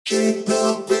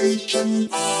Generation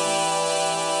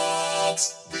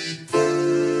X.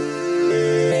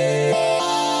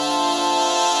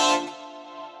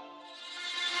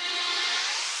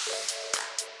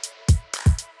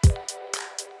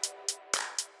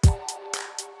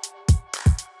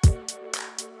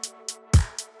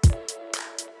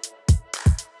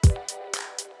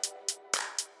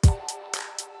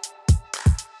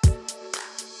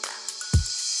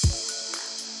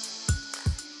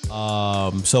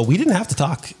 So we didn't have to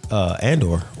talk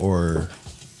Andor or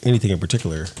anything in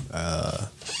particular.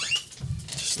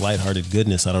 Just lighthearted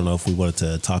goodness. I don't know if we wanted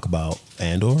to talk about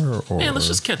Andor or. Man, let's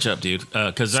just catch up, dude.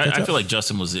 Because I feel like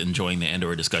Justin was enjoying the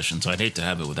Andor discussion, so I'd hate to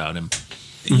have it without him.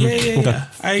 Yeah.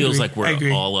 I Feels agree. like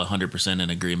we're all 100% in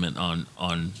agreement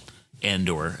on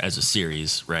Andor as a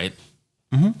series, right?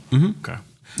 Okay.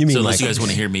 You mean so unless like- you guys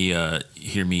want to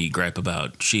hear me gripe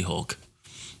about She-Hulk.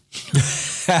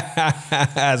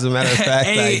 As a matter of fact,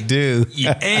 I do.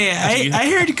 Hey, I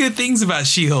heard good things about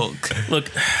She-Hulk. Look,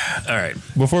 all right.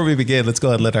 Before we begin, let's go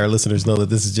ahead and let our listeners know that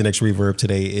this is Gen X Reverb.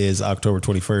 Today is October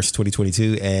 21st,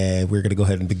 2022, and we're going to go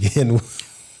ahead and begin with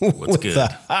good? the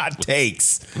hot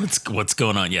takes. What's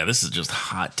going on? Yeah, this is just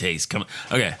hot takes.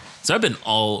 Okay, so I've been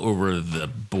all over the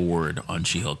board on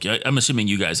She-Hulk. I'm assuming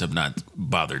you guys have not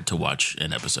bothered to watch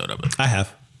an episode of it. I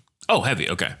have. Oh, heavy.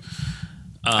 Okay.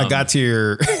 I got to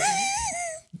your,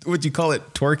 what'd you call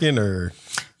it, twerking or?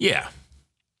 Yeah.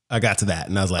 I got to that,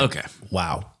 and I was like, Okay.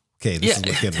 wow. Okay, this is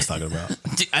what Kid was talking about.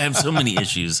 I have so many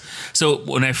issues. So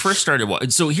when I first started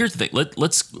watching, so here's the thing.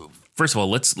 Let's first of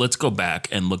all let's go back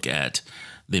and look at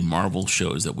the Marvel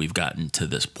shows that we've gotten to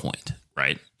this point.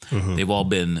 Right? They've all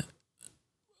been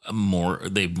more.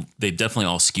 They've definitely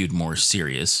all skewed more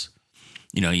serious.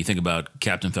 You know, you think about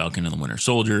Captain Falcon and the Winter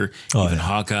Soldier. Even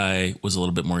Hawkeye was a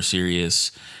little bit more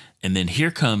serious, and then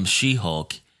here comes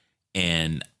She-Hulk,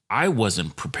 and I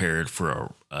wasn't prepared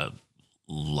for a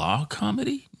law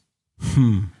comedy.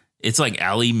 It's like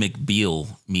Ally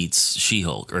McBeal meets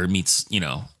She-Hulk, or meets, she's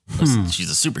a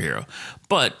superhero.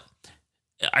 But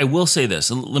I will say this.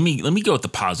 Let me go with the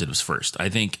positives first. I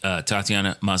think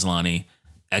Tatiana Maslany,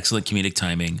 excellent comedic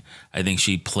timing. I think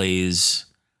she plays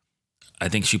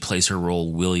her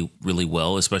role really, really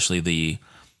well, especially the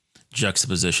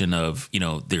juxtaposition of,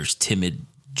 there's timid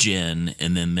Jen,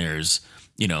 and then there's,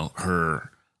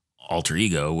 her alter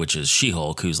ego, which is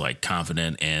She-Hulk, who's like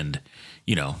confident and,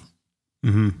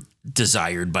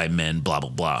 desired by men, blah, blah,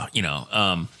 blah.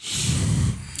 I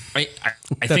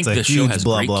think the show has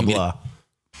blah, great blah, comedic- blah.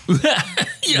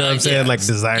 You know what I'm saying? Like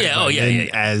desired by men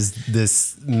as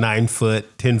this 9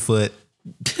 foot, 10 foot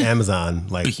Amazon,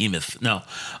 like behemoth. No,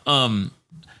 I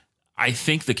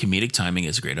think the comedic timing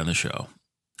is great on the show.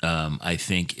 I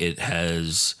think it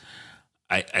has.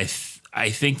 I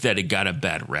think that it got a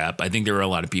bad rap. I think there were a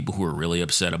lot of people who were really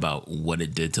upset about what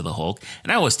it did to the Hulk,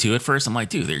 and I was too at first. I'm like,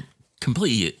 dude, they're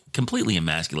completely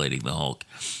emasculating the Hulk,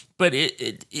 but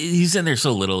he's in there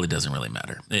so little it doesn't really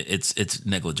matter. It's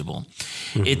negligible.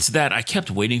 It's that I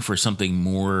kept waiting for something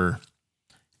more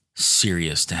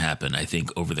serious to happen. I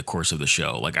think over the course of the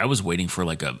show, like I was waiting for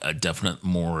like a definite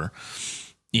more,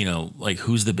 like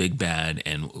who's the big bad,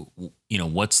 and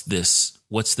what's this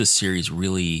series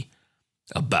really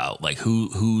about? Like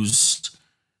who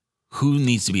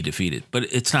needs to be defeated?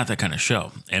 But it's not that kind of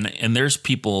show. And there's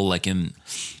people like in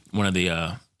one of the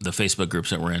Facebook groups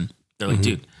that we're in. They're like,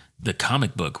 dude, the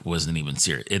comic book wasn't even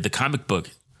serious. The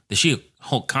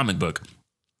She-Hulk comic book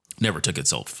never took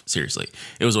itself seriously.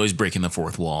 It was always breaking the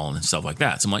fourth wall and stuff like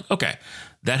that. So I'm like, okay,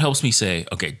 that helps me say,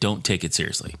 okay, don't take it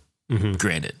seriously.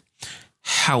 Granted.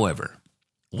 However,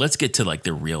 let's get to like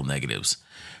the real negatives.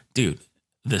 Dude,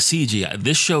 the CGI,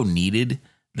 this show needed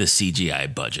the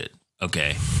CGI budget.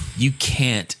 Okay. You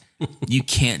can't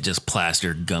just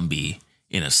plaster Gumby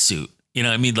in a suit. You know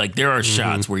what I mean? Like there are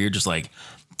shots where you're just like,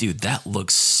 dude, that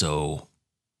looks so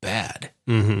bad.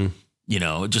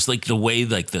 Just like the way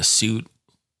like the suit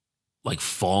like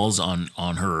falls on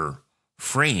her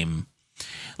frame.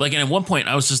 Like, and at one point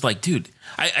I was just like, dude,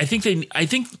 I think the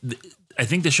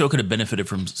show could have benefited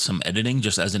from some editing,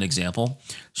 just as an example.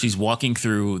 She's walking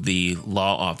through the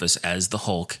law office as the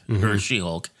Hulk, or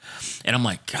She-Hulk. And I'm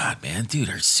like, God, man, dude,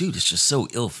 her suit is just so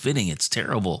ill-fitting. It's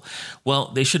terrible. Well,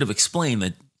 they should have explained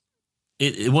that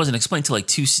it wasn't explained till like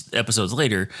 2 episodes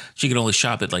later. She could only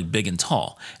shop at like big and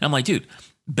tall. And I'm like, dude,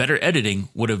 better editing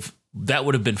would have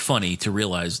been funny to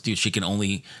realize, dude, she can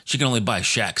only buy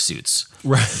Shaq suits,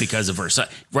 right, because of her size,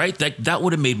 right? That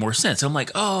would have made more sense. I'm like,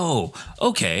 oh,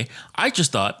 okay. I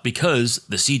just thought because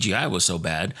the CGI was so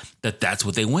bad that's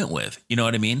what they went with. You know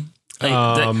what I mean?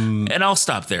 And I'll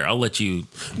stop there. I'll let you.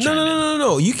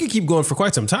 No. You can keep going for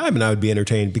quite some time, and I would be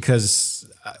entertained because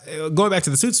going back to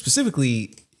the suit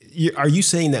specifically, are you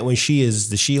saying that when she is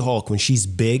the She-Hulk, when she's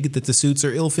big, that the suits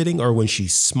are ill-fitting, or when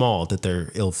she's small that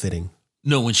they're ill-fitting?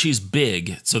 No, when she's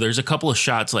big. So there's a couple of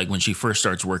shots like when she first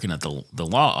starts working at the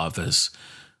law office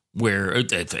where,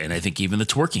 and I think even the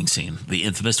twerking scene, the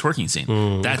infamous twerking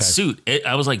scene, that suit,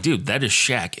 I was like, dude, that is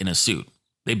Shaq in a suit.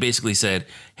 They basically said,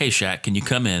 hey, Shaq, can you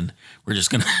come in? We're just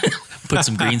going to put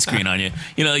some green screen on you.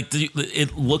 You know, like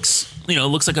it looks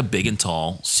like a big and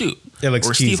tall suit. It looks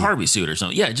or cheesy. Steve Harvey suit or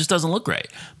something. Yeah, it just doesn't look right.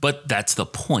 But that's the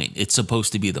point. It's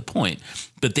supposed to be the point.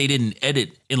 But they didn't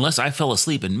edit, unless I fell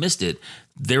asleep and missed it.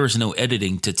 There was no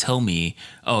editing to tell me,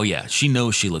 oh, yeah, she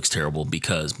knows she looks terrible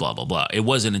because blah, blah, blah. It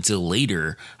wasn't until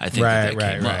later, I think, that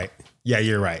came up. Yeah,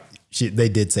 you're right. They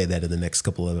did say that in the next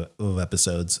couple of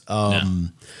episodes. I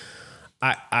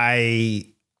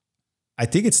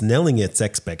think it's nailing its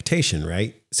expectation,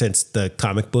 right? Since the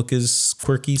comic book is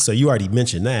quirky. So you already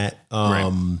mentioned that.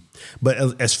 Right.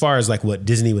 But as far as like what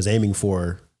Disney was aiming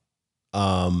for,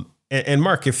 and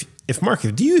Mark, if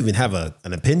do you even have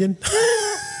an opinion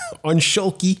on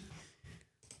Shulky?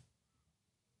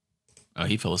 Oh,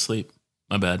 he fell asleep.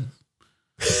 My bad.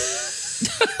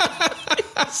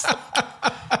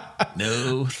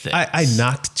 No thanks. I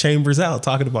knocked Chambers out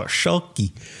talking about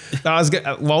Shulky.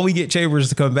 While we get Chambers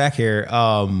to come back here,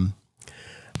 there you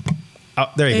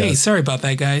go. Hey, sorry about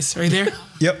that, guys. Right there.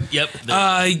 Yep.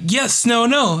 Yes,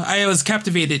 no. I was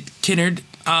captivated, Kinnard.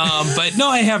 But no,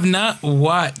 I have not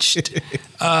watched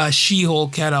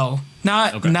She-Hulk at all.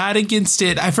 Not against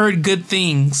it. I've heard good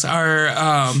things.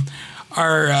 Our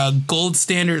gold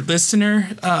standard listener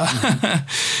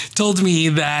told me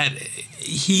that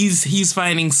he's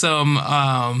finding some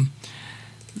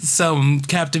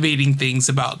captivating things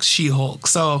about She-Hulk.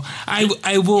 So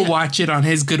I will watch it on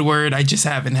his good word. I just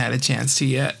haven't had a chance to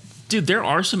yet. Dude, there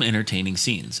are some entertaining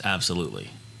scenes. Absolutely.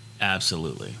 I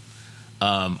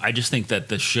just think that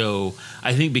the show,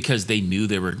 I think because they knew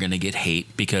they were going to get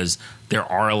hate, because there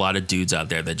are a lot of dudes out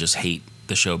there that just hate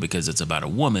the show because it's about a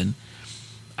woman.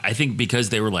 I think because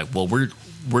they were like, well, we're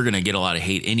going to get a lot of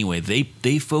hate anyway.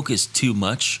 They focused too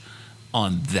much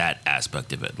on that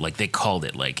aspect of it. Like they called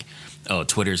it like, oh,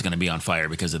 Twitter's going to be on fire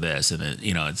because of this. And it,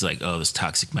 it's like, oh, this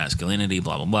toxic masculinity,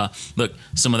 blah, blah, blah. Look,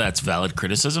 some of that's valid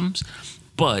criticisms,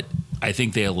 but I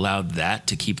think they allowed that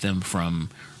to keep them from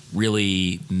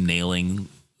really nailing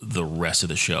the rest of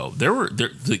the show. There are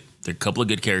a couple of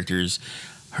good characters.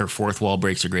 Her fourth wall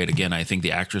breaks are great. Again, I think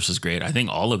the actress is great. I think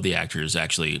all of the actors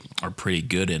actually are pretty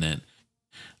good in it.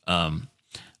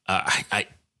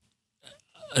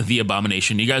 The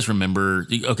Abomination. You guys remember?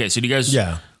 Okay, so do you guys?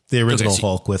 Yeah, the original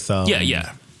Hulk with.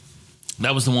 Yeah.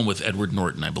 That was the one with Edward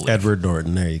Norton, I believe. Edward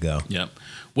Norton. There you go. Yep.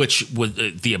 Which was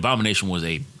the Abomination was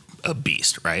a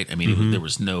beast, right? I mean, there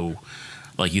was no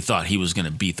like you thought he was going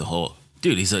to beat the whole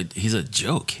dude. He's a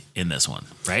joke in this one,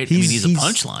 right? He's a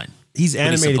punchline. He's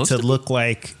animated to look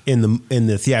like in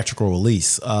the theatrical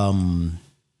release. They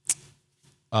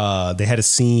had a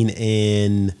scene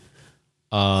in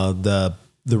the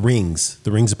Rings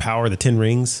of Power, the 10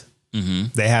 Rings. Mm-hmm.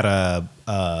 They had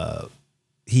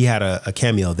he had a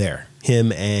cameo there.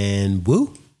 Him and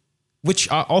Wu, which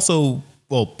also,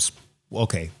 well,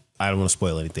 okay, I don't want to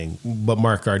spoil anything, but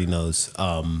Mark already knows.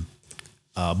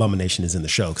 Abomination is in the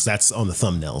show because that's on the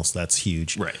thumbnails. That's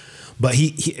huge, right? But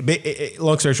he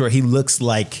long story short, he looks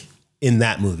like in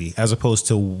that movie as opposed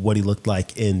to what he looked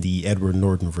like in the Edward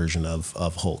Norton version of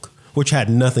Hulk, which had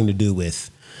nothing to do with.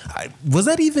 Was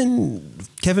that even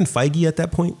Kevin Feige at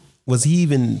that point? Was he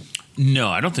even? No,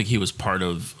 I don't think he was part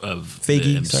of Feige,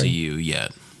 the MCU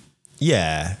yet.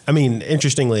 Yeah, I mean,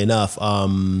 interestingly enough,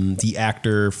 the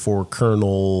actor for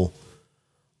Colonel,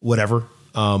 whatever,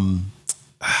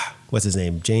 what's his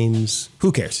name? James.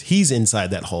 Who cares? He's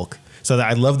inside that Hulk. So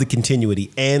I love the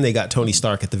continuity, and they got Tony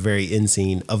Stark at the very end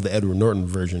scene of the Edward Norton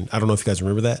version. I don't know if you guys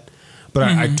remember that, but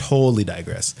I totally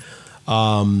digress.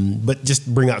 But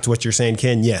just bring out to what you're saying,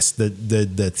 Ken. Yes,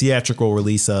 the theatrical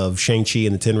release of Shang-Chi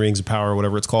and the 10 Rings of Power, or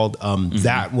whatever it's called,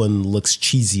 that one looks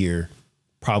cheesier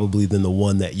probably than the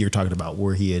one that you're talking about,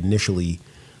 where he initially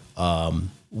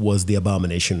was the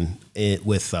Abomination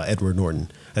with Edward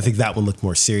Norton. I think that one looked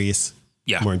more serious,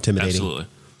 more intimidating.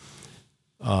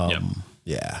 Absolutely.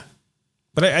 Yeah.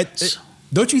 But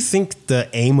don't you think the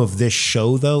aim of this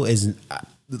show, though, is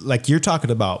like you're talking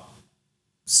about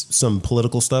some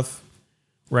political stuff,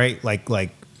 right?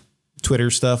 Like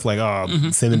Twitter stuff, like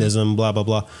feminism, blah, blah,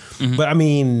 blah. But I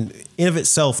mean, in of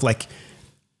itself, like,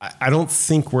 I don't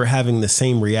think we're having the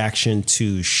same reaction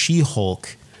to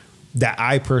She-Hulk that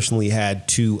I personally had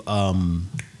to bow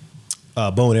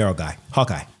and arrow guy,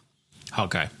 Hawkeye.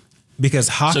 because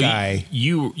So Hawkeye.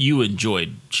 you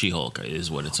enjoyed She-Hulk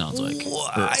is what it sounds like.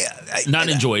 Not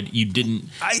enjoyed. You didn't.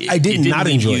 I did not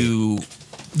leave enjoy you.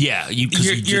 Yeah,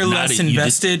 You're less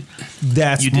invested.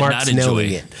 That's you did Mark's not enjoy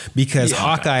nailing it because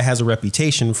Hawkeye has a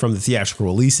reputation from the theatrical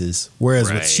releases, whereas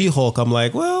with Right. She-Hulk, I'm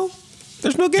like, well,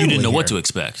 there's no gambling. You didn't know what here. to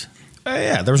expect.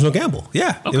 Yeah, there was no gamble.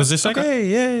 Yeah, it was just like, okay.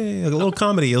 hey, yeah, a little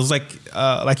comedy. It was like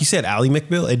you said, Ally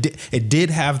McBeal. It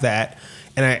did have that,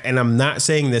 and I'm not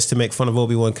saying this to make fun of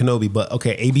Obi-Wan Kenobi, but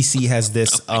okay, ABC has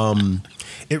this.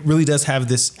 It really does have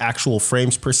this actual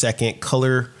frames per second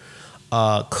color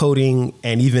coding,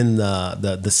 and even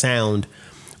the sound.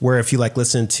 Where if you like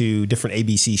listen to different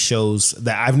ABC shows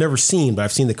that I've never seen, but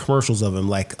I've seen the commercials of them,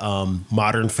 like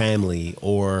Modern Family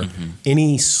or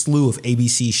any slew of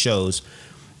ABC shows.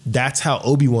 That's how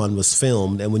Obi-Wan was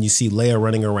filmed. And when you see Leia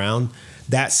running around,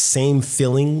 that same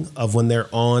feeling of when they're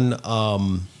on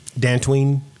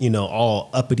Dantooine,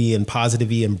 all uppity and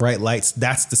positive-y and bright lights,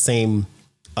 that's the same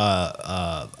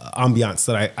ambiance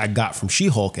that I got from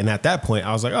She-Hulk. And at that point,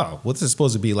 I was like, oh, well, this is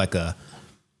supposed to be like just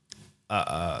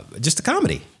a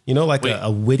comedy, like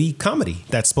a witty comedy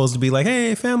that's supposed to be like,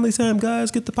 hey, family time, guys,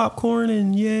 get the popcorn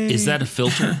and yay. Is that a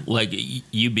filter? Like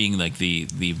you being like the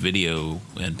video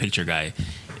and picture guy,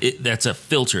 that's a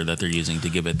filter that they're using to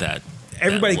give it that.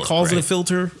 Everybody look, calls right? it a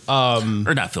filter.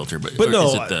 Or not filter, but No,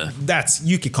 is it that's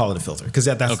you could call it a filter because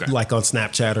that's Okay. like on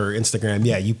Snapchat or Instagram.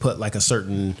 Yeah, you put like a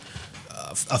certain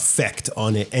effect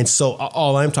on it, and so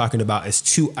all I'm talking about is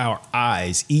to our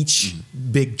eyes. Each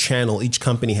big channel, each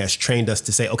company has trained us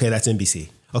to say, okay, that's NBC.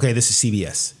 Okay, this is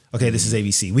CBS. Okay, this is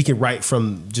ABC. We could write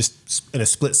from just in a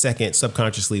split second,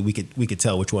 subconsciously, we could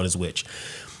tell which one is which.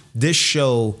 This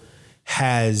show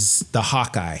has the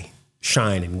Hawkeye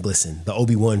shine and glisten, the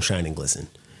Obi-Wan shine and glisten.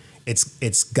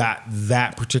 It's got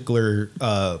that particular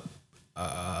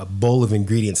bowl of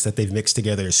ingredients that they've mixed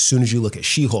together. As soon as you look at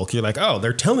She-Hulk, you're like, oh,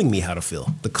 they're telling me how to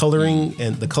feel. The coloring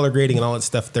and the color grading and all that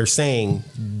stuff, they're saying,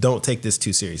 don't take this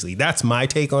too seriously. That's my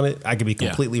take on it. I could be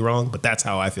completely wrong, but that's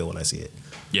how I feel when I see it.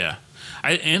 Yeah,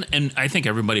 and I think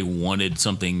everybody wanted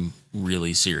something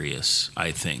really serious.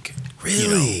 I think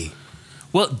Really?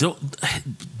 Well,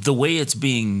 the way it's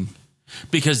being,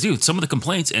 because dude, some of the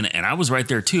complaints, and I was right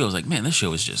there too. I was like, man, this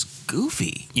show is just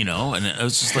goofy, and I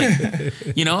was just like, I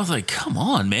was like, come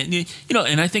on, man,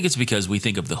 and I think it's because we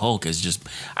think of the Hulk as just,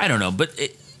 I don't know, but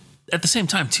at the same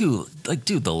time too, like,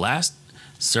 dude, the last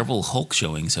several Hulk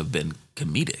showings have been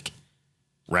comedic,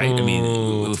 right? I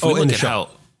mean, if we look at how,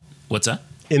 what's that?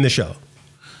 In the show.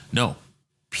 No,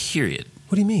 period.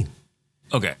 What do you mean?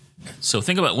 Okay, so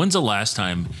think about when's the last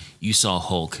time you saw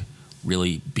Hulk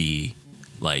really be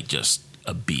like just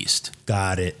a beast,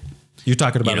 Got it. You're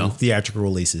talking about in theatrical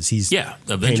releases. He's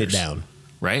Avengers, painted down.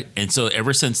 right? And so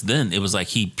ever since then, it was like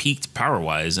he peaked power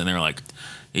wise, and they're like,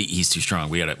 he's too strong.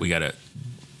 We gotta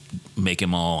make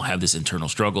him all have this internal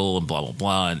struggle and blah blah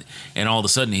blah, and all of a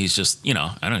sudden he's just I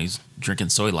don't know, he's drinking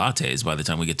soy lattes by the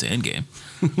time we get to Endgame,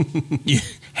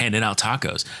 handing out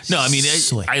tacos. No, I mean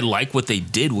I like what they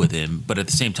did with him, but at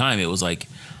the same time it was like.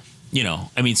 I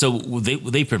mean, so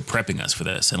they've been prepping us for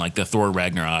this, and like the Thor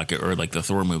Ragnarok or like the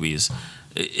Thor movies,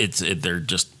 they're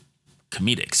just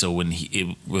comedic. So when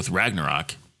with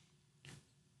Ragnarok,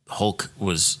 Hulk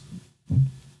was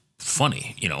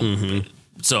funny,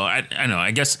 So I know.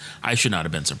 I guess I should not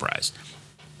have been surprised.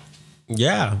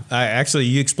 Yeah,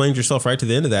 you explained yourself right to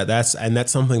the end of that.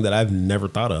 That's something that I've never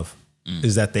thought of.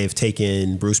 Is that they've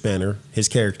taken Bruce Banner, his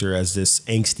character, as this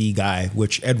angsty guy,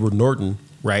 which Edward Norton.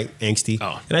 Right, angsty,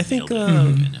 and I think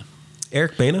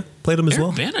Eric Bana played him as well.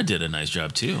 Eric Bana did a nice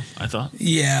job too, I thought.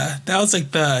 Yeah, that was like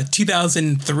the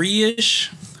 2003-ish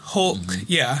Hulk.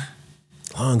 Yeah,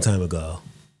 Long time ago.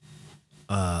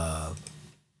 What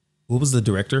was the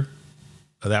director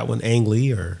of that one? Ang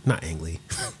Lee or not Ang Lee?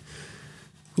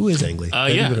 Who is Ang Lee?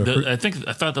 I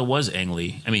thought that was Ang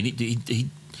Lee. I mean,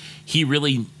 he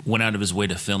really went out of his way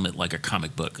to film it like a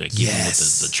comic book, like even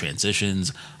with the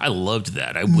transitions. I loved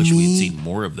that. I wish we had seen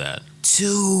more of that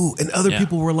too. And other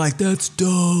people were like, "That's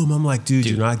dumb." I'm like, dude,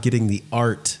 you're not getting the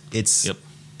art. It's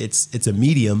a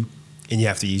medium, and you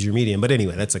have to use your medium. But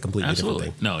anyway, that's a completely different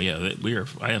thing. No, yeah,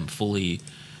 I am fully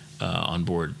on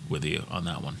board with you on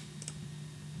that one.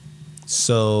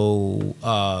 So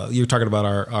you're talking about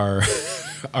our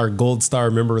our Gold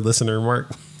Star member listener, Mark.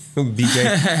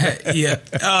 BJ?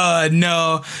 Yeah.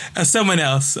 No, someone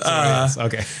else.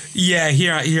 Okay. Yeah,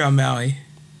 here on Maui.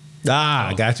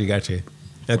 Got you.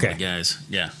 Okay. Guys.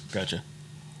 Yeah, gotcha.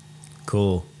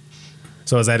 Cool.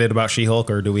 So is that it about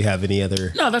She-Hulk, or do we have any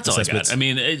other? No, that's all I assessments? got. I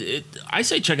mean, I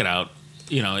say check it out.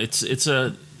 It's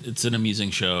an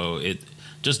amusing show.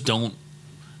 Just know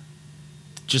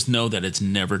that it's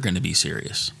never going to be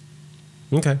serious.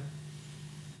 Okay.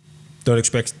 Don't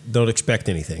expect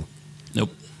anything.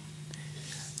 Nope.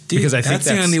 Dude, Because I think that's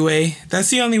the only way. That's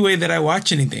the only way that I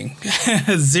watch anything.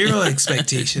 Zero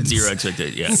expectations. Zero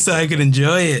expectations. Yeah. So I can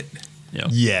enjoy it. Yep.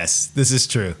 Yes, this is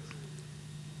true.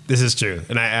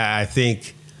 And I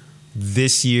think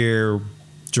this year,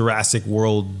 Jurassic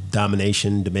World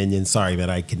Dominion. Sorry, man,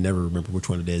 I can never remember which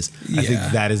one it is. I think Yeah.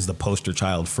 that is the poster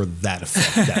child for that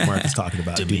effect that Mark is talking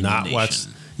about. Do not watch.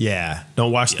 Yeah,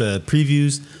 don't watch the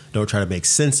previews. Don't try to make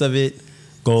sense of it.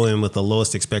 Go in with the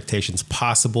lowest expectations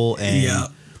possible, and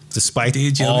despite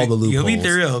all the loopholes, you'll be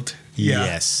thrilled. Yeah.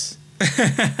 Yes.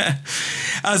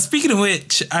 Speaking of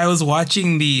which, I was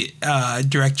watching the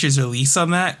director's release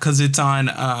on that because it's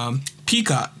on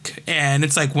Peacock, and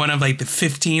it's like one of like the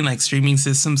 15 like streaming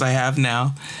systems I have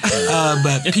now.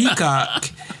 But Peacock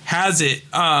has it.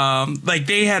 Like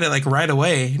they had it like right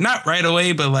away, not right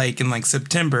away, but like in like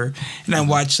September. And I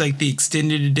watched like the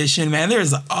extended edition. Man,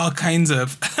 there's all kinds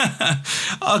of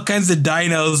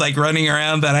dinos like running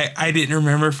around that I didn't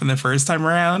remember from the first time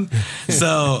around.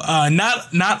 So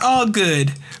not all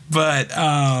good, but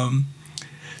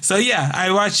so yeah,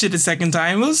 I watched it a second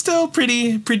time. It was still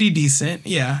pretty decent.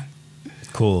 Yeah.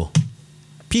 Cool.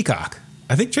 Peacock.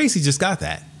 I think Tracy just got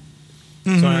that.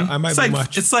 So I might be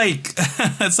much. It's like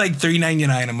it's like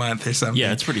 $3.99 a month or something.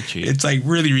 Yeah, it's pretty cheap. It's like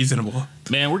really reasonable.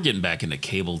 Man, we're getting back into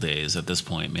cable days at this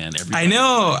point, man. I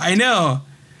know.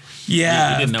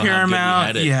 Yeah, we didn't know Paramount.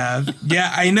 how good we had it.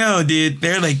 Yeah, I know, dude.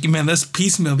 They're like, man, let's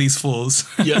piecemeal these fools.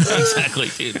 Yeah, exactly,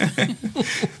 dude.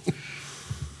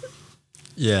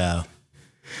 Yeah.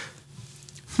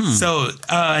 So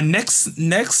next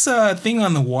thing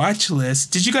on the watch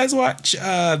list. Did you guys watch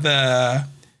the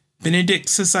Benedict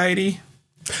Society?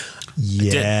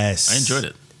 Yes. I enjoyed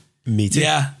it. Me too.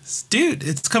 Yeah, dude,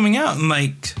 it's coming out in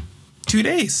like 2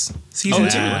 days. Season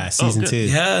 2. Yeah, season good. 2.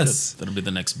 Yes. That'll be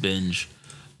the next binge.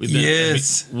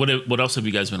 Yes. What else have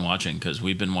you guys been watching? Because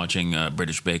we've been watching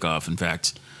British Bake Off. In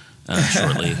fact,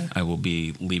 shortly I will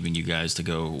be leaving you guys to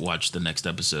go watch the next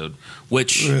episode.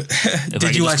 Which,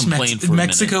 Did you watch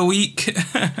Mexico Week?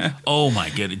 Oh my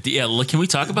goodness! Yeah, look, can we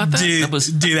talk about that? Dude, that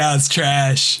was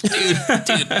trash. Dude,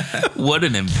 what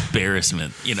an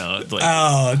embarrassment! You know, like,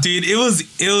 oh, dude, it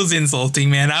was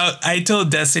insulting, man. I told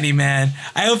Destiny, man,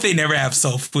 I hope they never have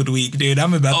Soul Food Week, dude.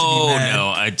 I'm about to be mad. Oh no,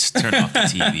 I just turned off the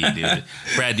TV, dude.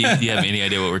 Brad, do you have any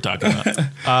idea what we're talking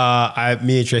about?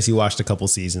 Me and Tracy watched a couple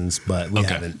seasons, but we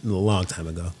Okay. haven't a long time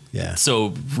ago. Yeah.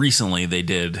 So recently they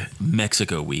did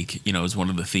Mexico Week. You know, it was one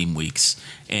of the theme weeks,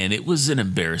 and it was an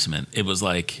embarrassment. It was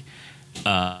like,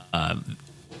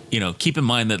 you know, keep in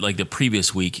mind that like the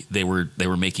previous week they were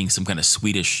making some kind of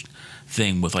Swedish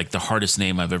thing with like the hardest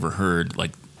name I've ever heard,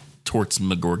 like Torts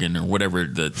McGorgan or whatever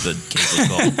the cake was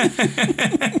called.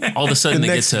 All of a sudden The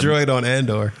they next get to droid on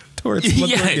Andor.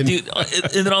 yeah, dude.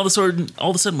 And then all of a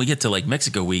sudden we get to like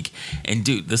Mexico Week, and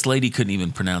dude, this lady couldn't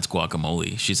even pronounce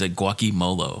guacamole. She said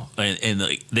guacamolo, and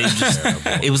like they just,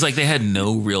 it was like they had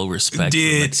no real respect for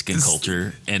Mexican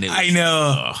culture, and it was, I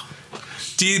know.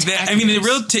 Dude, I mean, I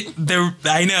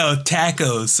know,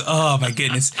 tacos. Oh, my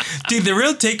goodness. Dude, the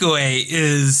real takeaway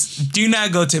is do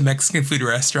not go to a Mexican food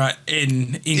restaurant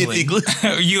in England.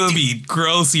 You will be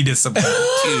grossly disappointed.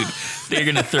 Dude, they're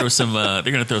gonna throw some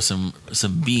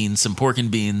beans, some pork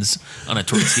and beans on a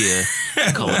tortilla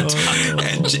and call it a taco.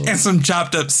 And some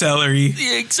chopped up celery.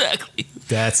 Yeah, exactly.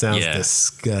 That sounds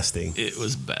disgusting. It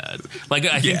was bad. Like,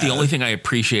 I think the only thing I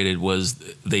appreciated was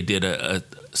they did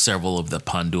several of the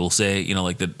pan dulce, you know,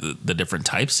 like the different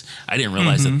types. I didn't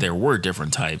realize that there were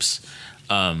different types.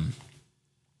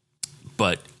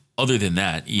 But other than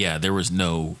that, yeah, there was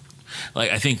no,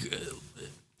 like, I think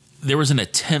there was an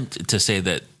attempt to say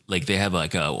that like they have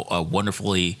like a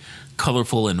wonderfully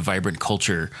colorful and vibrant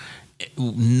culture,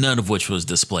 none of which was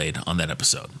displayed on that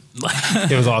episode.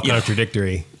 It was all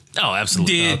contradictory. Oh,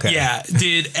 absolutely. Dude, Okay. yeah,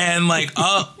 dude. And like,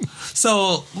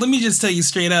 so let me just tell you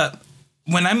straight up.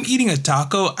 When I'm eating a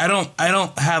taco, I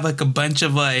don't have like a bunch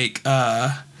of like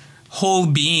whole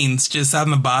beans just on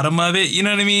the bottom of it. You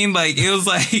know what I mean? Like it was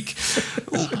like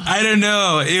I don't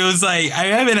know. It was like I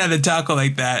haven't had a taco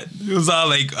like that. It was all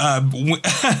like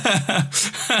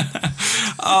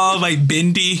all like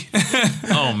bendy.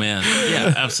 Oh man,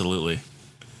 yeah, absolutely.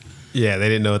 Yeah, they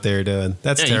didn't know what they were doing.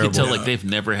 That's Yeah, terrible. you can tell like they've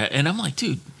never had, and I'm like,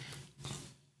 dude,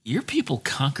 your people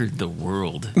conquered the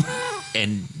world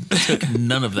and took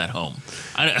none of that home.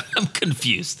 I'm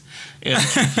confused. Yeah, I'm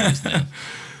confused, man.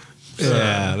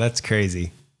 Yeah, that's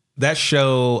crazy. That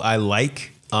show I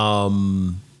like.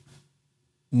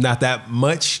 Not that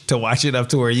much to watch it up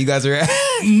to where you guys are at.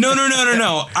 No.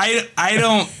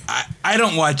 I I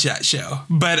don't watch that show,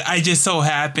 but I just so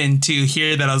happened to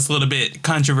hear that it was a little bit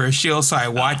controversial, so I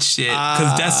watched it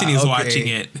because Destiny's watching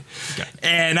it,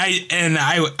 and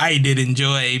I did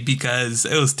enjoy because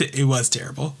it was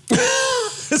terrible.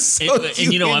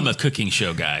 I'm a cooking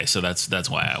show guy, so that's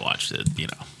why I watched it.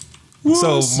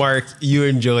 So, Mark, you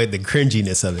enjoyed the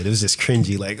cringiness of it. It was just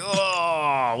cringy, like,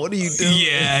 oh, what are you doing?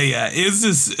 Yeah.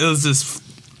 It was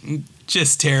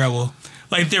just terrible.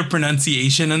 Like their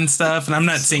pronunciation and stuff. And I'm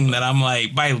not saying that I'm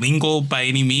like bilingual by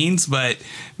any means, but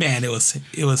man, it was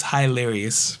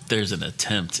hilarious. There's an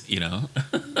attempt,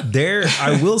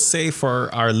 I will say for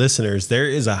our listeners, there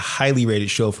is a highly rated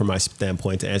show from my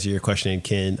standpoint to answer your question,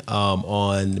 Ken,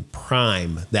 on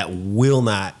Prime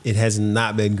that it has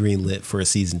not been greenlit for a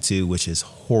season 2, which is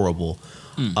horrible.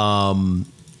 Sissy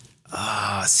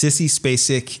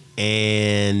Spacek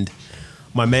and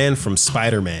my man from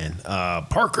Spider-Man,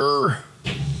 Parker.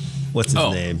 What's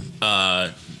his name?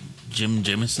 Jim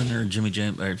Jameson or Jimmy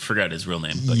James? I forgot his real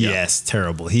name. But yes,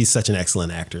 terrible. He's such an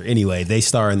excellent actor. Anyway, they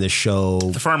star in this show.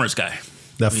 The Farmer's Guy.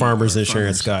 The Farmer's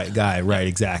Insurance guy. Right,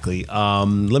 exactly. Let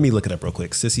me look it up real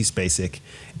quick. Sissy Spacek.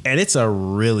 And it's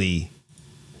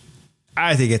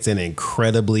I think it's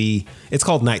it's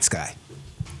called Night Sky.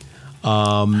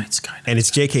 Night Sky. And it's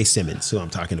J.K. Simmons, who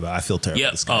I'm talking about. I feel terrible.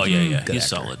 Yep. Oh, yeah. He's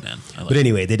solid, man. But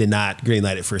anyway, they did not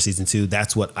greenlight it for season 2.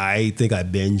 That's what I think I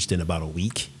binged in about a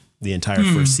week, the entire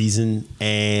first season.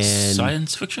 And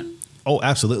science fiction? Oh,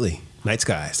 absolutely. Night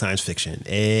Sky, science fiction.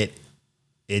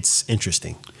 It's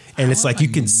interesting. And it's like you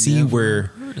can see where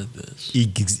heard of this.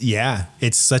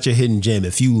 It's such a hidden gem.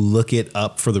 If you look it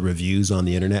up for the reviews on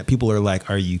the internet, people are like,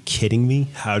 "Are you kidding me?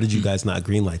 How did you guys not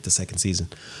greenlight the second season?"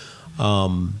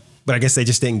 But I guess they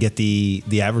just didn't get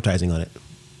the advertising on it,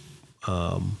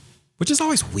 which is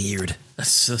always weird.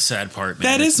 That's the sad part, man.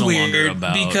 That is weird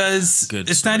because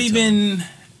it's not even.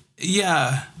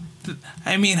 Yeah,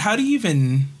 I mean, how do you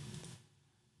even?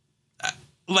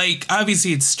 Like,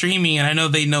 obviously, it's streaming, and I know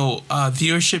they know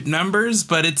viewership numbers,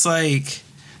 but it's like,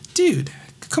 dude,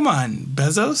 come on,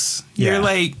 Bezos, you're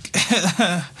like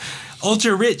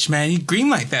ultra rich, man. You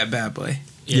greenlight that bad boy.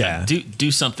 Yeah.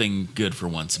 Do something good for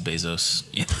once, Bezos.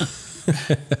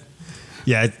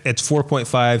 Yeah, it's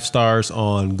 4.5 stars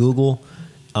on Google,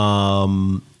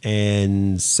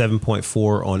 and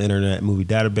 7.4 on Internet Movie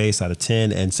Database out of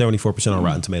 10, and 74% on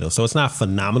Rotten Tomatoes. So it's not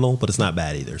phenomenal, but it's not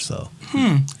bad either. So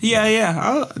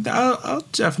yeah, I'll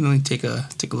definitely take a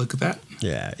look at that.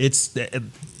 Yeah, it's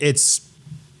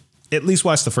at least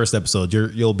watch the first episode.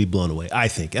 You'll be blown away, I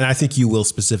think, and I think you will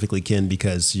specifically, Ken,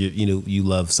 because you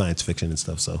love science fiction and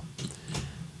stuff. So,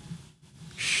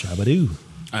 shabadoo.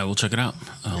 I will check it out.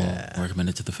 I'll recommend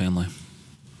it to the family.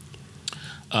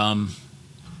 I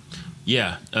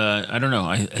don't know.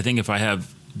 I think if I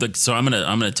have so I'm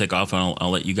gonna take off and I'll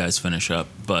let you guys finish up.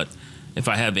 But if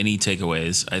I have any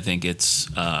takeaways, I think it's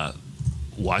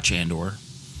watch Andor.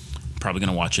 Probably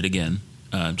gonna watch it again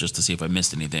just to see if I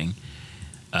missed anything.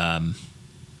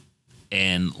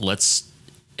 And let's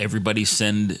everybody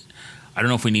send. I don't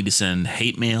know if we need to send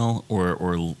hate mail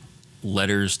or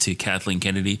letters to Kathleen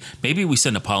Kennedy. Maybe we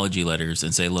send apology letters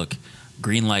and say, look,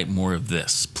 greenlight more of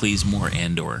this, please, more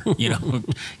Andor.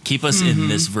 Keep us in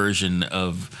this version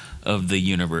of the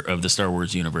universe, of the Star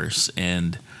Wars universe.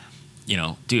 And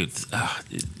dude,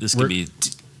 this could be.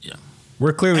 Yeah,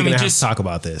 we're clearly gonna have to talk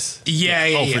about this.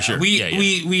 Yeah. For sure.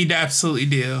 We'd absolutely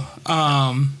do.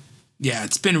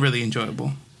 It's been really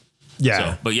enjoyable.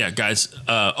 Yeah, but yeah, guys.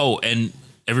 And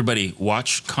everybody,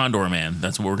 watch Condor Man.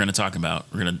 That's what we're going to talk about.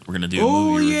 We're gonna do a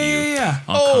movie review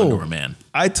on Condor Man.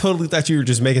 I totally thought you were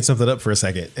just making something up for a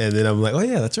second, and then I'm like, oh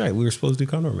yeah, that's right. We were supposed to do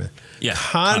Condor Man. Yeah,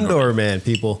 Condor Man,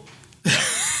 people.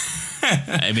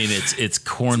 I mean, it's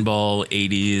cornball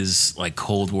 80s like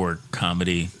Cold War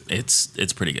comedy.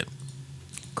 It's pretty good.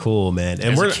 Cool, man.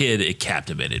 And as a kid, it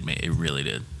captivated me. It really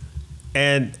did.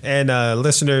 And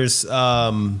listeners,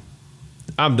 I'm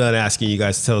done asking you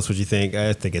guys to tell us what you think.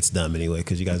 I think it's dumb anyway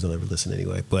because you guys don't ever listen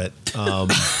anyway. But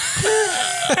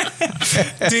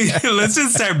dude, let's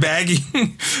just start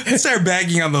bagging. Start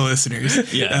bagging on the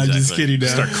listeners. Yeah, exactly. Just kidding.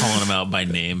 Start calling them out by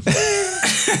name.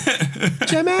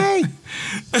 Jimmy,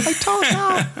 I told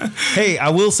you. Hey, I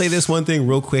will say this one thing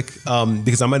real quick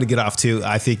because I'm going to get off too.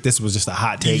 I think this was just a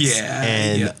hot take. Yeah.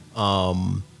 And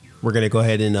we're going to go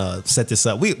ahead and set this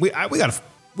up. We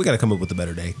got to come up with a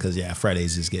better day because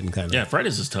Fridays is getting kind of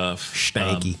Fridays is tough,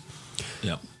 stanky.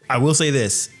 Yeah. I will say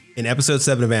this: in episode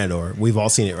 7 of Andor, we've all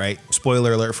seen it, right?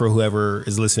 Spoiler alert for whoever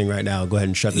is listening right now. Go ahead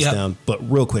and shut this down. But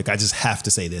real quick, I just have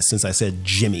to say this since I said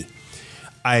Jimmy.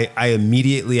 I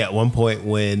immediately at one point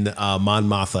when Mon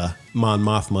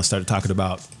Mothma started talking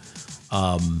about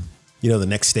the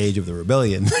next stage of the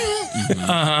rebellion.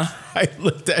 I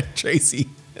looked at Tracy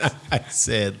and I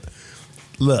said,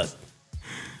 look,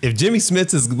 if Jimmy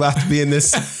Smits is about to be in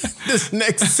this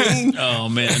next scene, Oh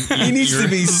man, he needs to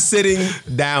be sitting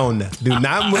down. Do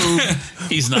not move.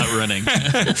 He's not running.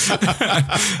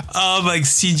 Oh, like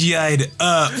CGI'd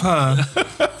up, huh?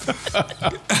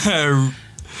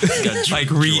 Like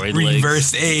droid legs.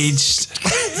 reverse aged.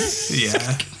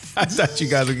 Yeah. I thought you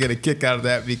guys would get a kick out of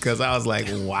that because I was like,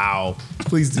 wow,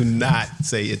 please do not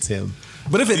say it's him.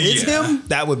 But if it is him,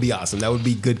 that would be awesome. That would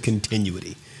be good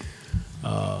continuity.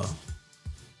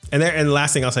 And the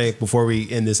last thing I'll say before we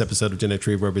end this episode of Genetic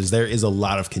Tree Verb is there is a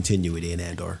lot of continuity in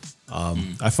Andor.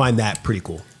 I find that pretty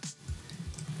cool.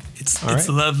 It's right.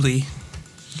 lovely.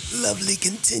 Lovely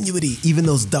continuity. Even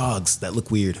those dogs that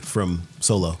look weird from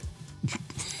Solo.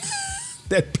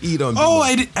 That peed on me. Oh,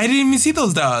 I didn't even see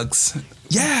those dogs.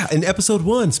 Yeah, in episode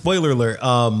 1, spoiler alert,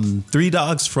 3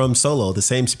 dogs from Solo, the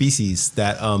same species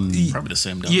that Probably the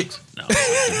same dogs. Yeah. No.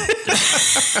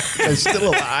 are still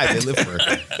alive.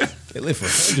 They live for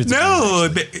hundreds of years. No,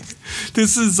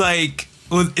 this is like,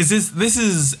 well, this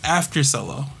is after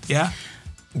Solo, yeah?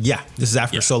 Yeah, this is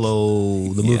after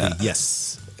Solo, the movie. Yeah.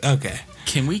 Yes. Okay.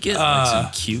 Can we get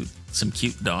like, some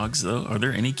cute dogs though? Are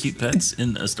there any cute pets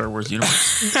in a Star Wars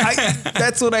universe?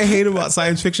 That's what I hate about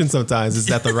science fiction sometimes is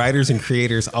that the writers and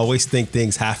creators always think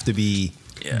things have to be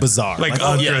bizarre. Like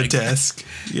oh, yeah, grotesque.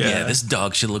 Yeah, this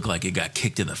dog should look like it got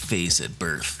kicked in the face at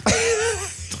birth.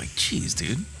 It's like, geez,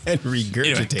 dude. and regurgitate.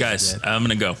 Anyway, guys, that. I'm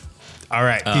gonna go. All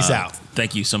right, peace out.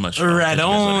 Thank you so much. Right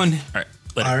on. All right.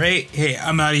 Later. All right. Hey,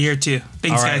 I'm out of here too.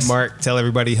 Thanks, All right, guys. Mark, tell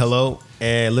everybody hello.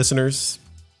 And listeners,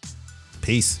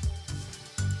 peace.